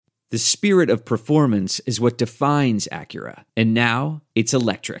The spirit of performance is what defines Acura. And now, it's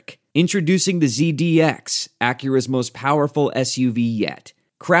electric. Introducing the ZDX, Acura's most powerful SUV yet.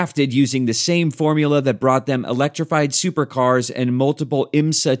 Crafted using the same formula that brought them electrified supercars and multiple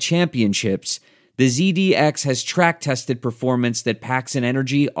IMSA championships, the ZDX has track-tested performance that packs an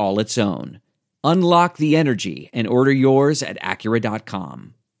energy all its own. Unlock the energy and order yours at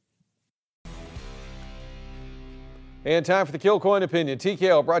Acura.com. And time for the Kill Coin Opinion.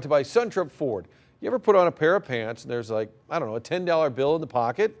 TKO brought to you by SunTrip Ford. You ever put on a pair of pants and there's a $10 bill in the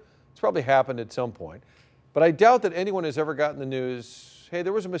pocket? It's probably happened at some point. But I doubt that anyone has ever gotten the news, hey,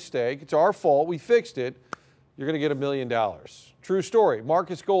 there was a mistake. It's our fault. We fixed it. You're going to get $1 million. True story.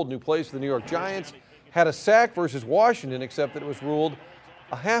 Marcus Golden, who plays for the New York Giants, had a sack versus Washington, except that it was ruled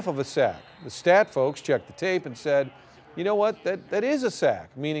a half of a sack. The stat folks checked the tape and said, you know what, that is a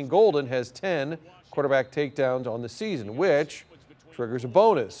sack, meaning Golden has 10 quarterback takedowns on the season, which triggers a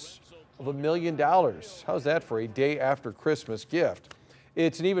bonus of $1 million. How's that for a day after Christmas gift?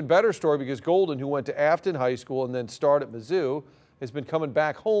 It's an even better story because Golden, who went to Afton High School and then starred at Mizzou, has been coming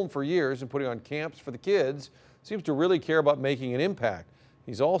back home for years and putting on camps for the kids, seems to really care about making an impact.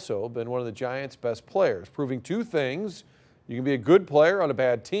 He's also been one of the Giants' best players, proving two things. You can be a good player on a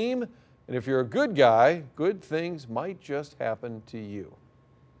bad team, and if you're a good guy, good things might just happen to you.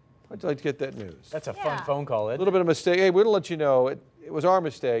 How'd you like to get that news? That's a fun phone call, A little bit of mistake. Hey, we're going to let you know it was our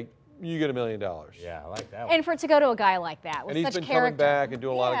mistake. You get $1 million. Yeah, I like that one. And for it to go to a guy like that with and such he's been character. coming back and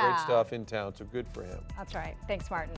doing a lot of great stuff in town, so good for him. That's right. Thanks, Martin.